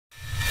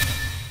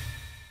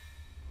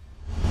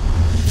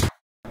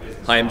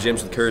Hi, I'm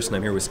James with Curse, and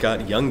I'm here with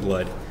Scott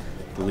Youngblood,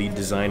 the lead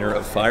designer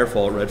of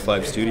Firefall at Red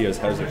 5 Studios.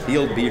 How does it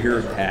feel to be here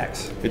at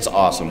PAX? It's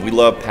awesome. We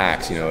love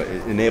PAX. You know,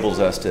 it enables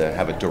us to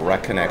have a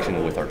direct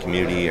connection with our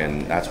community,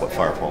 and that's what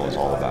Firefall is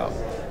all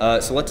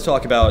about. So let's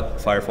talk about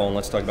Firefall, and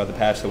let's talk about the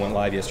patch that went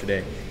live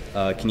yesterday.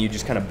 Can you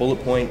just kind of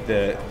bullet point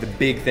the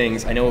big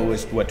things? I know it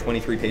was, what,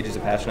 23 pages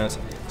of patch notes,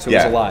 so it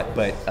was a lot,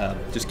 but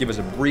just give us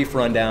a brief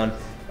rundown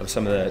of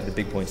some of the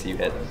big points that you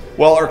hit.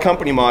 Well, our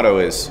company motto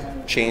is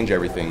change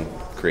everything,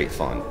 create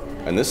fun.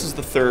 And this is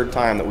the third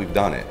time that we've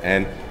done it.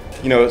 And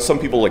you know, some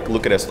people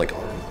look at us like,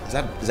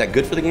 is that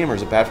good for the game or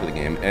is it bad for the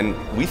game? And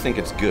we think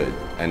it's good.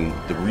 And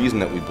the reason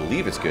that we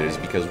believe it's good is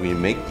because we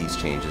make these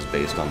changes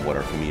based on what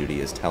our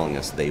community is telling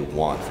us they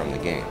want from the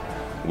game.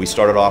 We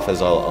started off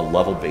as a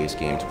level-based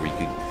game to where you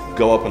could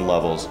go up in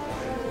levels,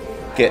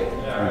 get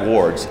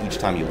rewards each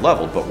time you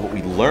leveled, but what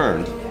we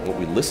learned, what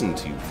we listened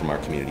to from our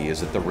community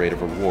is that the rate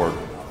of reward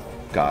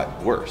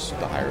got worse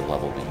the higher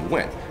level that you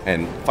went.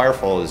 And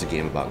Firefall is a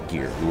game about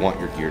gear. We want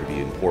your gear to be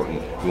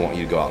important. We want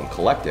you to go out and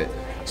collect it.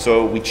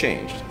 So we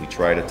changed. We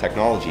tried a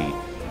technology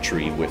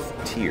tree with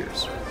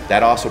tiers.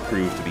 That also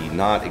proved to be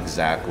not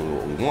exactly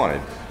what we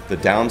wanted. The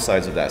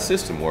downsides of that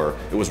system were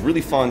it was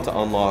really fun to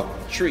unlock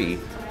the tree,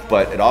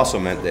 but it also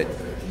meant that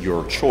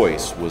your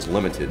choice was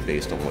limited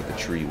based on what the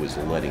tree was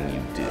letting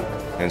you do.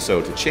 And so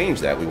to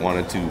change that, we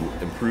wanted to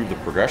improve the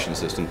progression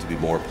system to be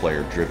more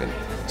player driven.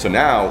 So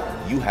now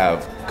you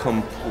have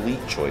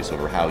complete choice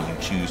over how you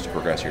choose to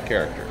progress your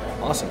character.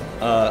 Awesome.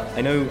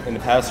 I know in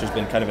the past there's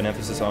been kind of an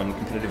emphasis on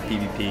competitive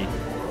PvP,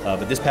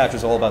 but this patch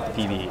was all about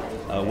the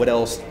PvE. What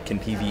else can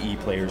PvE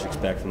players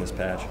expect from this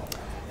patch?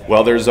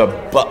 Well, there's a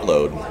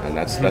buttload, and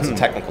that's a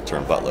technical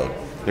term, buttload.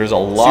 There's a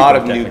lot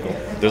of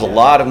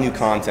new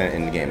content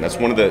in the game. That's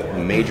one of the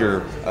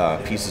major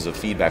pieces of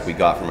feedback we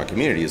got from our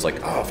community is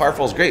like, oh,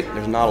 Firefall's great.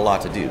 There's not a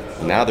lot to do.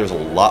 Now there's a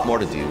lot more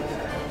to do,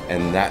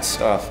 and that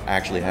stuff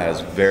actually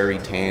has very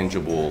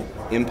tangible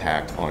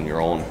impact on your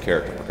own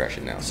character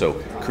progression now. So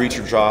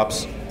creature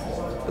drops,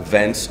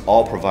 events,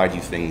 all provide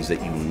you things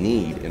that you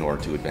need in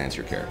order to advance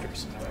your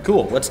characters.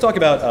 Cool. Let's talk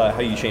about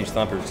how you change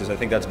thumpers, because I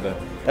think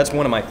that's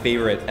one of my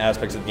favorite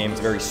aspects of the game. It's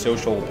a very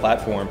social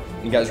platform.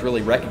 You guys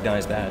really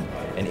recognized that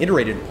and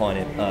iterated upon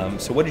it.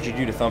 So what did you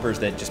do to thumpers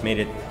that just made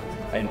it,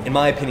 in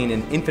my opinion,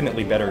 an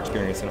infinitely better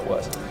experience than it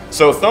was?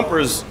 So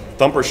thumpers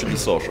should be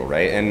social,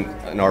 right? And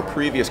in our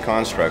previous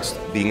constructs,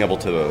 being able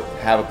to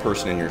have a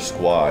person in your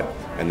squad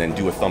and then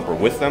do a thumper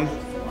with them,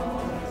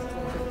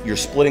 you're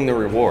splitting the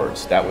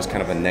rewards. That was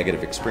kind of a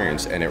negative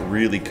experience, and it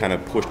really kind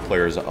of pushed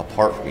players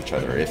apart from each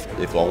other.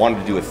 If I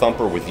wanted to do a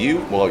thumper with you,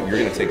 well, you're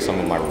going to take some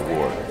of my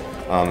reward.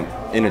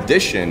 In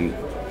addition,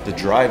 the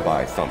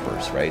drive-by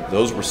thumpers, right?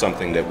 Those were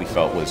something that we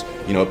felt was,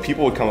 you know,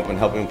 people would come up and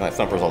help me with my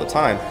thumpers all the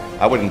time.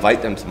 I would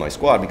invite them to my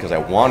squad because I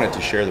wanted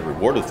to share the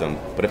reward with them,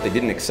 but if they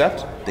didn't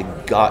accept, they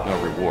got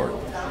no reward.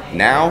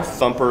 Now,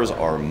 thumpers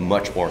are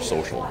much more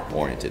social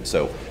oriented.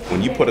 So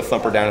when you put a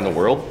thumper down in the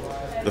world,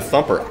 the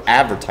thumper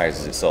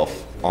advertises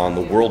itself on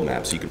the world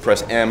map. So you can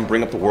press M,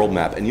 bring up the world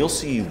map, and you'll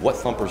see what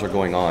thumpers are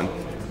going on.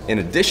 In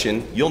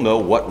addition, you'll know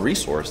what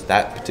resource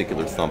that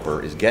particular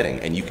thumper is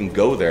getting, and you can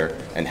go there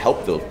and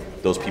help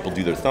those people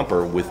do their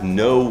thumper with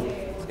no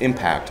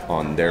impact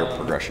on their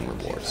progression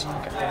rewards.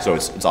 So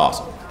it's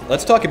awesome.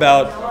 Let's talk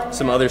about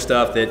some other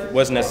stuff that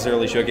wasn't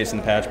necessarily showcased in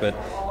the patch,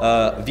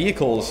 but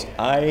vehicles.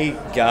 I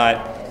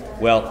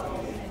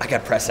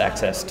got press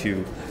access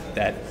to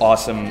that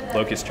awesome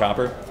Locust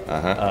chopper,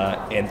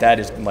 and that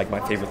is like my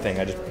favorite thing.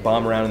 I just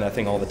bomb around in that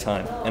thing all the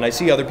time. And I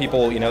see other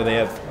people, you know, they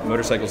have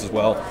motorcycles as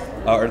well.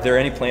 Are there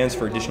any plans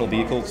for additional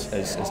vehicles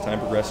as time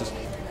progresses?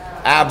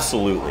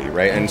 Absolutely,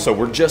 right? And so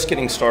we're just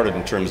getting started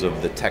in terms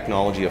of the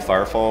technology of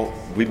Firefall.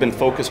 We've been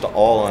focused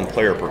all on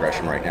player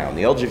progression right now. And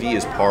the LGV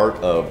is part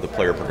of the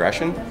player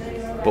progression,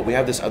 but we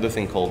have this other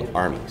thing called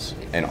armies.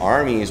 And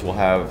armies will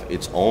have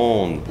its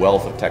own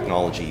wealth of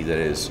technology that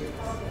is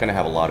going to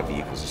have a lot of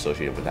vehicles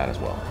associated with that as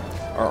well.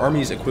 Are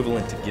armies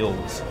equivalent to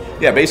guilds?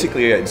 Yeah,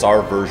 basically it's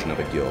our version of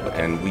a guild,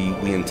 and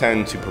we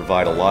intend to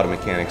provide a lot of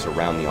mechanics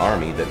around the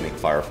army that make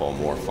Firefall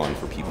more fun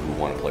for people who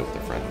want to play with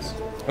their friends.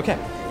 Okay,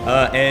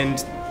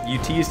 and you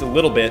teased a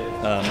little bit,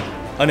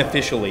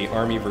 unofficially,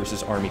 army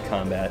versus army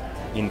combat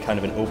in kind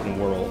of an open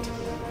world,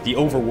 the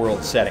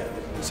overworld setting.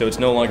 So it's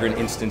no longer an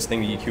instance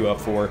thing that you queue up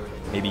for.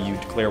 Maybe you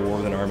declare war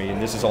with an army,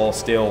 and this is all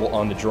still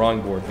on the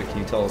drawing board, but can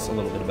you tell us a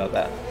little bit about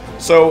that?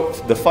 So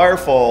the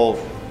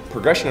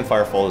progression in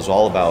Firefall is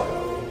all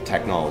about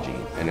technology,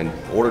 and in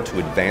order to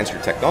advance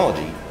your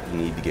technology, you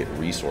need to get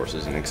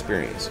resources and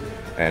experience.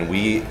 And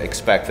we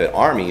expect that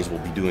armies will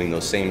be doing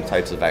those same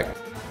types of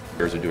activities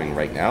are doing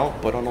right now,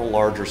 but on a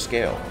larger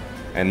scale.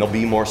 And they'll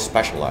be more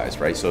specialized,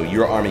 right? So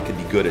your army could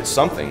be good at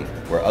something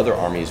where other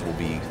armies will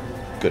be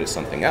good at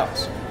something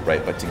else,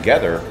 right? But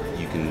together,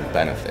 you can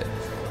benefit.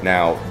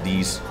 Now,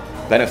 these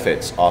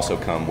benefits also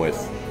come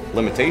with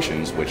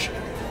limitations, which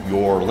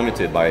you're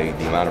limited by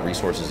the amount of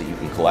resources that you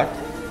can collect.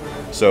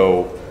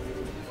 So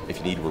if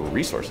you need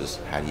resources,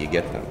 how do you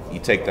get them? You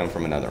take them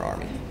from another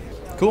army.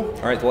 Cool.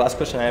 All right, the last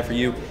question I have for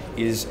you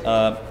is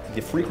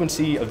the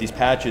frequency of these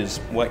patches,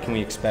 what can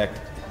we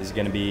expect? Is it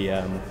going to be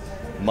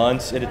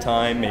months at a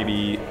time,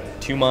 maybe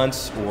 2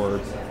 months, or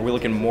are we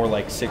looking more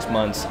like 6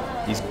 months,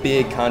 these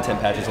big content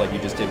patches like you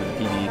just did with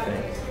the PvE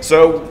thing?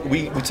 So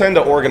we tend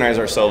to organize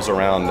ourselves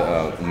around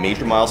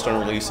major milestone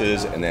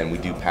releases, and then we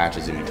do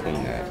patches in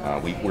between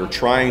that. We're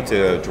trying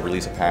to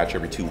release a patch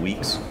every 2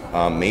 weeks.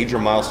 Major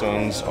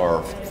milestones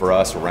are, for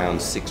us,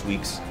 around 6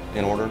 weeks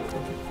in order,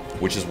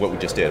 which is what we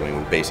just did. I mean,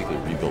 we basically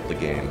rebuilt the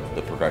game,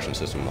 the progression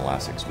system in the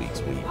last 6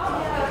 weeks. We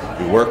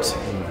worked,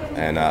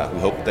 and we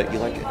hope that you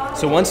like it.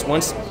 So once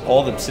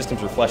all the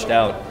systems are fleshed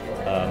out,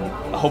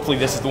 hopefully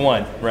this is the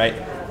one, right?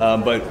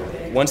 But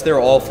once they're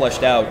all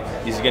fleshed out,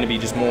 is it going to be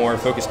just more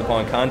focused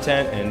upon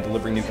content and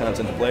delivering new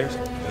content to players?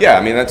 Yeah,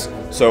 I mean,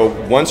 so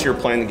once you're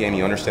playing the game,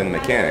 you understand the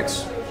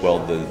mechanics. Well,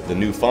 the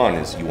new fun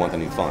is you want the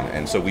new fun.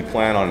 And so we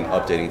plan on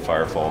updating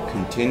Firefall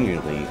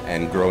continually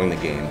and growing the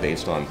game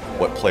based on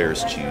what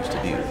players choose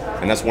to do.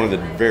 And that's one of the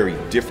very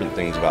different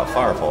things about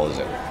Firefall, is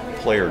that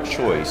player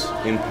choice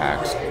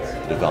impacts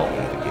the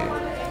development of the game.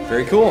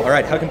 Very cool. All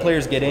right, how can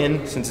players get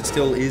in since it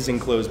still is in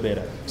closed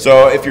beta?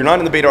 So if you're not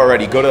in the beta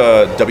already, go to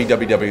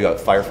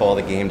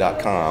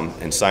www.firefallthegame.com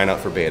and sign up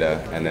for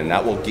beta, and then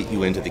that will get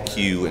you into the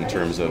queue in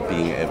terms of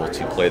being able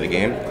to play the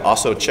game.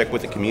 Also, check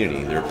with the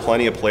community. There are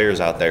plenty of players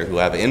out there who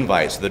have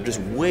invites. They're just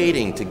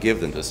waiting to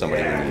give them to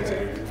somebody who needs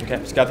it. Okay,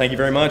 Scott, thank you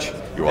very much.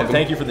 You're welcome. And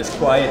thank you for this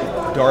quiet,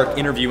 dark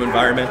interview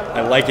environment.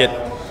 I like it.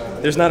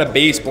 There's not a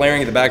bass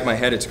blaring at the back of my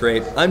head. It's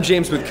great. I'm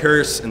James with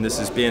Curse, and this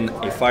has been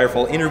a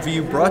Firefall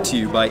interview brought to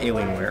you by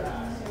Alienware.